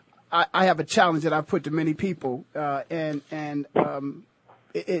a challenge that I put to many people, and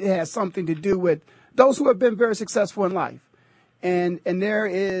it has something to do with those who have been very successful in life, and there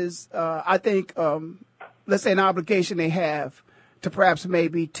is, I think, let's say, an obligation they have to perhaps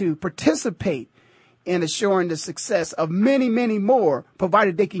maybe to participate in assuring the success of many, many more,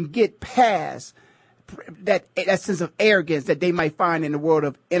 provided they can get past that sense of arrogance that they might find in the world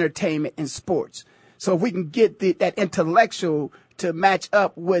of entertainment and sports. So if we can get that intellectual to match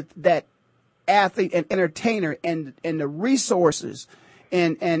up with that athlete and entertainer and the resources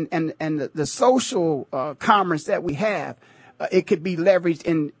and the social commerce that we have, it could be leveraged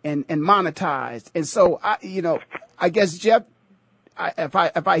and monetized. And so I guess, Jeff, if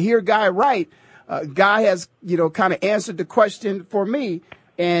I hear Guy right, Guy has kind of answered the question for me,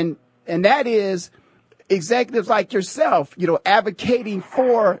 and that is executives like yourself, advocating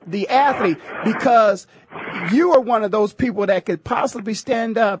for the athlete, because you are one of those people that could possibly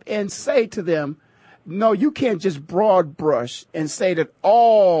stand up and say to them, no, you can't just broad brush and say that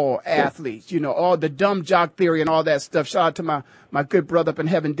all athletes, all the dumb jock theory and all that stuff. Shout out to my good brother up in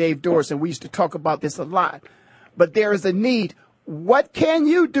heaven, Dave Doris, and we used to talk about this a lot. But there is a need. What can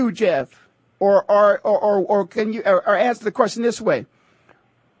you do, Jeff? Or can you or answer the question this way?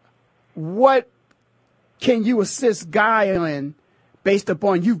 What can you assist Guy in based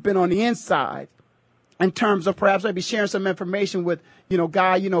upon you've been on the inside in terms of perhaps maybe sharing some information with,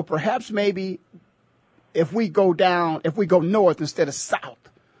 Guy, perhaps maybe if we go north instead of south,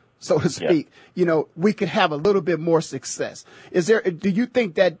 so to speak, we could have a little bit more success. Do you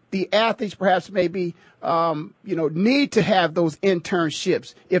think that the athletes perhaps maybe, need to have those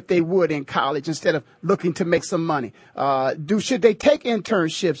internships if they would in college instead of looking to make some money? Should they take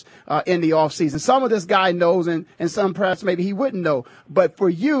internships in the off season? Some of this guy knows and some perhaps maybe he wouldn't know. But for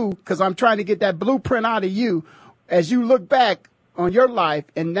you, because I'm trying to get that blueprint out of you, as you look back on your life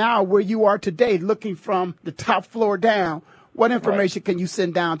and now where you are today, looking from the top floor down, what information can you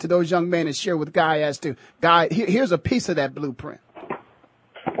send down to those young men and share with Guy as to, Guy, here's a piece of that blueprint?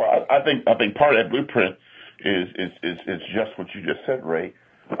 Well, I think part of that blueprint is just what you just said, Ray.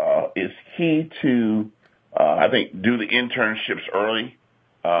 Is key to, I think, do the internships early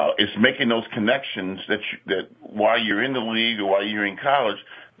It's making those connections that while you're in the league or while you're in college,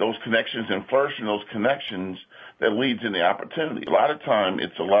 those connections and flourishing those connections that leads in the opportunity. A lot of time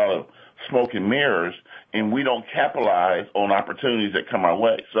it's a lot of smoke and mirrors, and we don't capitalize on opportunities that come our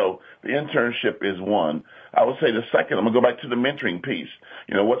way. So the internship is one. I would say the second, I'm going to go back to the mentoring piece.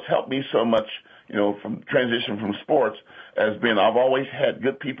 What's helped me so much, from transition from sports has been I've always had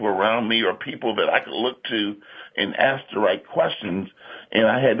good people around me or people that I could look to and ask the right questions, and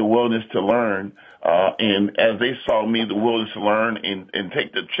I had the willingness to learn. And as they saw me, the willingness to learn and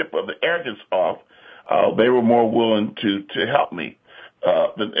take the chip of the arrogance off, they were more willing to help me.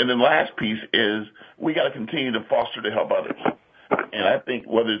 And the last piece is we got to continue to foster to help others. And I think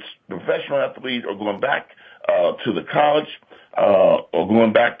whether it's professional athlete or going back to the college or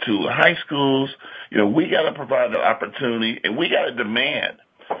going back to high schools, we got to provide the opportunity, and we got to demand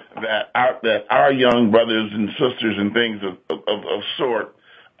that our young brothers and sisters and things of sort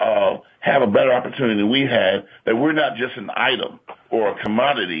have a better opportunity than we had, that we're not just an item or a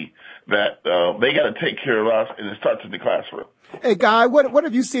commodity, that they got to take care of us, and it starts in the classroom. Hey, Guy, what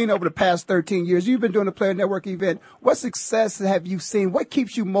have you seen over the past 13 years? You've been doing the Player Network event. What success have you seen? What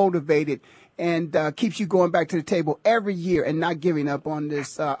keeps you motivated and keeps you going back to the table every year and not giving up on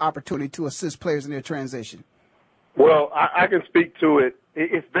this opportunity to assist players in their transition? Well, I can speak to it.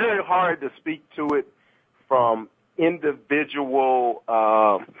 It's very hard to speak to it from individual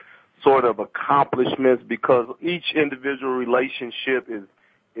sort of accomplishments, because each individual relationship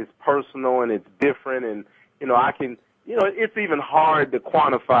is personal and it's different. And, it's even hard to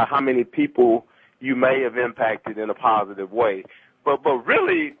quantify how many people you may have impacted in a positive way. But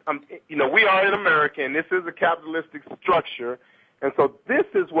really, we are in America, and this is a capitalistic structure. And so this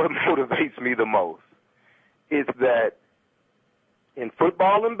is what motivates me the most. It's that in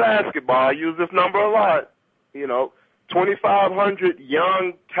football and basketball, I use this number a lot, 2,500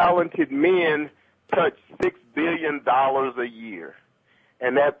 young, talented men touch $6 billion a year.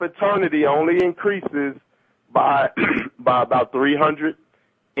 And that fraternity only increases by about 300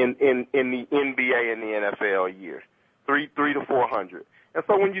 in the NBA and the NFL a year, 300 to 400. And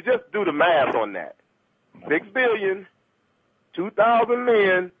so when you just do the math on that, 6 billion, 2,000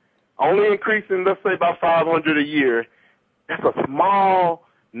 men, only increasing, let's say, about 500 a year, that's a small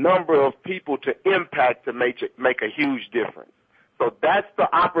number of people to impact to make a huge difference. So that's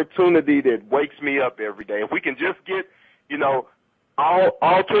the opportunity that wakes me up every day. If we can just get,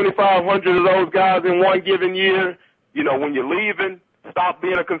 all 2,500 of those guys in one given year, when you're leaving, stop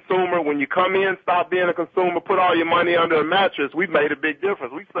being a consumer. When you come in, stop being a consumer. Put all your money under a mattress. We've made a big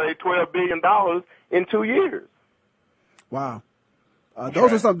difference. We saved $12 billion in 2 years. Wow.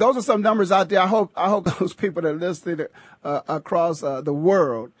 Those are some numbers out there. I hope those people that are listening across the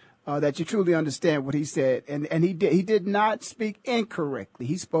world that you truly understand what he said. And he did not speak incorrectly.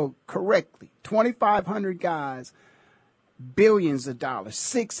 He spoke correctly. 2,500 guys, billions of dollars,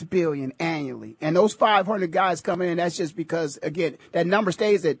 $6 billion annually. And those 500 guys coming in, that's just because, again, that number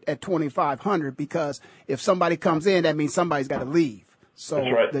stays at 2,500, because if somebody comes in, that means somebody's got to leave. So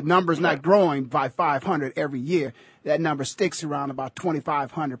right. The number's not growing by 500 every year. That number sticks around about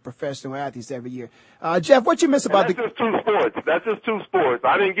 2,500 professional athletes every year. Jeff, what you miss about that's just two sports. That's just two sports.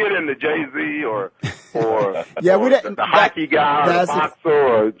 I didn't get into Jay-Z or yeah, or the hockey guy or the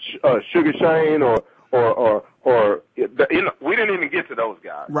boxer or Sugar Shane or we didn't even get to those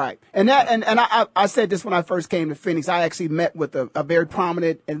guys. Right. And I said this when I first came to Phoenix. I actually met with a very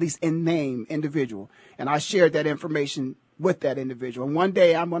prominent, at least in name, individual, and I shared that information with that individual. And one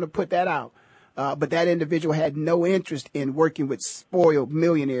day I'm going to put that out. But that individual had no interest in working with spoiled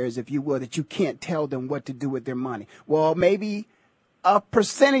millionaires, if you will, that you can't tell them what to do with their money. Well, maybe a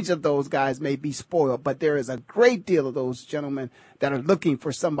percentage of those guys may be spoiled, but there is a great deal of those gentlemen that are looking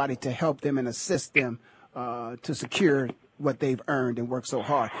for somebody to help them and assist them to secure what they've earned and worked so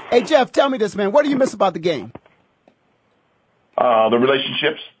hard. Hey, Jeff, tell me this, man. What do you miss about the game? The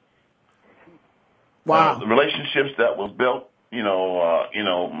relationships. Wow. The relationships that was built.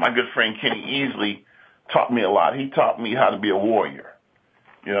 My good friend Kenny Easley taught me a lot. He taught me how to be a warrior,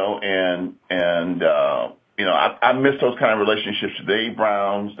 and I miss those kind of relationships. The Dave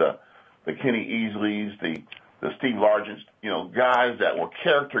Browns, the Kenny Easleys, the Steve Largents, guys that were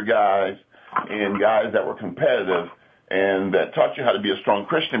character guys and guys that were competitive and that taught you how to be a strong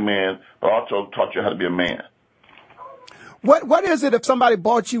Christian man, but also taught you how to be a man. What is it if somebody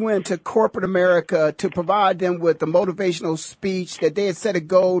brought you into corporate America to provide them with the motivational speech that they had set a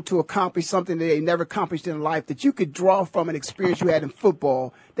goal to accomplish something that they never accomplished in life, that you could draw from an experience you had in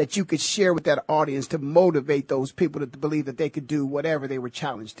football that you could share with that audience to motivate those people to believe that they could do whatever they were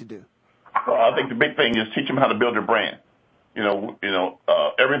challenged to do? Well, I think the big thing is teach them how to build their brand.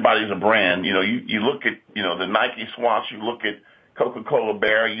 everybody's a brand. You look at, the Nike swatch, you look at Coca-Cola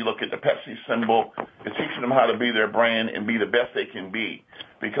Bear, you look at the Pepsi symbol. It's teaching them how to be their brand and be the best they can be.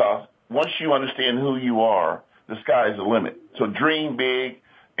 Because once you understand who you are, the sky is the limit. So dream big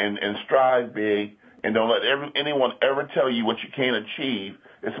and strive big, and don't let anyone ever tell you what you can't achieve.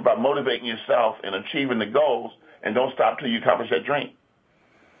 It's about motivating yourself and achieving the goals, and don't stop till you accomplish that dream.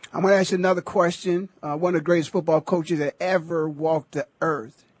 I'm going to ask you another question. One of the greatest football coaches that ever walked the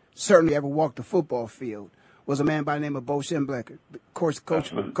earth, certainly ever walked the football field, was a man by the name of Bo Schembechler. Of course,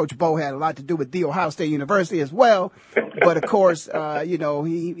 Coach Bo had a lot to do with The Ohio State University as well. But, of course,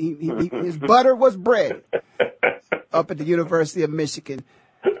 his butter was bread up at the University of Michigan.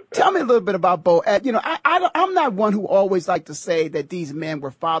 Tell me a little bit about Bo. I'm not one who always like to say that these men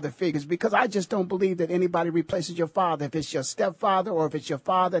were father figures, because I just don't believe that anybody replaces your father. If it's your stepfather or if it's your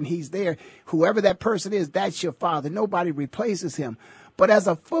father and he's there, whoever that person is, that's your father. Nobody replaces him. But as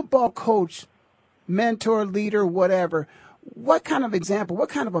a football coach, mentor, leader, whatever, what kind of example, what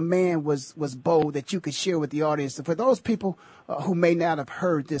kind of a man was Bo that you could share with the audience for those people who may not have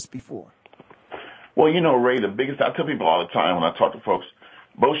heard this before? Well, Ray, I tell people all the time when I talk to folks,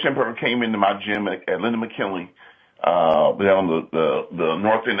 Bo Schembechler came into my gym at Linda McKinley down the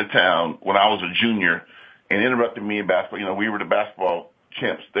north end of town when I was a junior and interrupted me in basketball. We were the basketball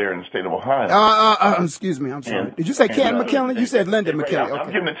champs there in the state of Ohio. Excuse me, I'm sorry. Did you say Ken McKinley? You said Linda McKinley.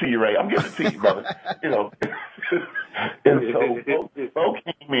 I'm giving it to you, Ray. I'm giving it to you, brother. And so Bo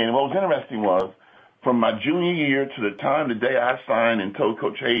came in. What was interesting was, from my junior year to the day I signed and told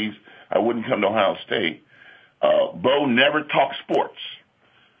Coach Hayes I wouldn't come to Ohio State, Bo never talked sports.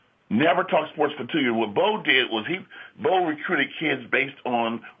 Never talked sports for 2 years. What Bo did was Bo recruited kids based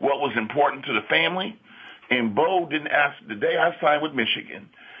on what was important to the family. And Bo didn't ask, the day I signed with Michigan,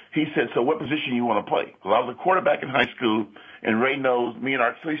 he said, so what position you want to play? Because I was a quarterback in high school, and Ray knows me and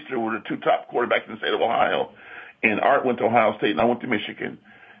Art Fleester were the two top quarterbacks in the state of Ohio. And Art went to Ohio State, and I went to Michigan.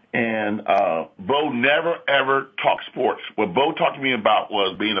 And Bo never, ever talked sports. What Bo talked to me about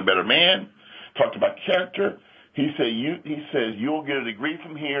was being a better man, talked about character. He says you'll get a degree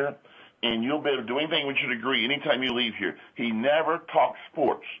from here, and you'll be able to do anything with your degree anytime you leave here. He never talked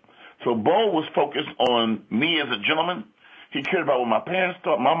sports. So Bo was focused on me as a gentleman. He cared about what my parents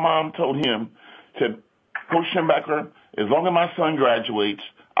thought. My mom told him, said, Coach Schembechler, as long as my son graduates,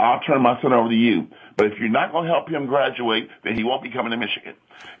 I'll turn my son over to you. But if you're not going to help him graduate, then he won't be coming to Michigan.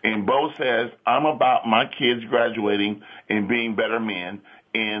 And Bo says, I'm about my kids graduating and being better men.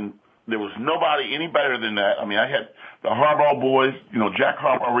 And there was nobody any better than that. I mean, I had the Harbaugh boys. Jack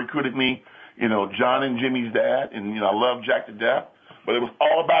Harbaugh recruited me, John and Jimmy's dad. And, I love Jack to death. But it was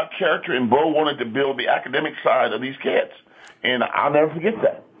all about character, and Bo wanted to build the academic side of these kids. And I'll never forget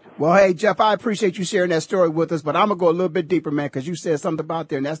that. Well, hey, Jeff, I appreciate you sharing that story with us, but I'm going to go a little bit deeper, man, because you said something about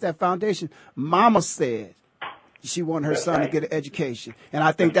there, and that's that foundation. Mama said she wanted her son to get an education, and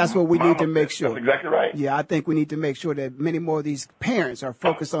I think that's what we need to make sure. That's exactly right. Yeah, I think we need to make sure that many more of these parents are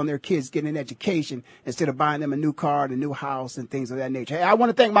focused on their kids getting an education instead of buying them a new car, a new house, and things of that nature. Hey, I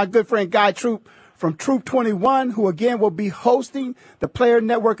want to thank my good friend Guy Troop from Troop 21, who, again, will be hosting the Player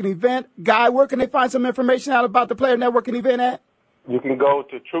Networking event. Guy, where can they find some information out about the Player Networking event at? You can go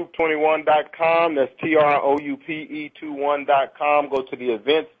to troop21.com. That's TROUPE21.com. Go to the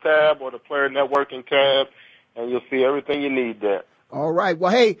events tab or the Player Networking tab, and you'll see everything you need there. All right.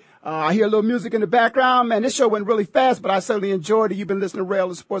 Well, hey, I hear a little music in the background. Man, this show went really fast, but I certainly enjoyed it. You've been listening to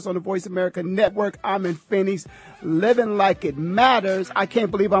Rail of Sports on the Voice America Network. I'm in Phoenix, living like it matters. I can't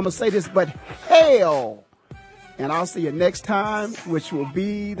believe I'm going to say this, but hell. And I'll see you next time, which will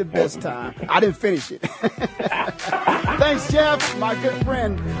be the best time. I didn't finish it. Thanks, Jeff, my good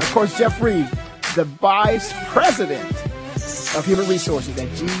friend. Of course, Jeff Reed, the Vice President of Human Resources at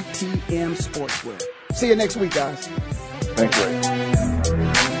GTM Sportswear. See you next week, guys. Thanks, Ray.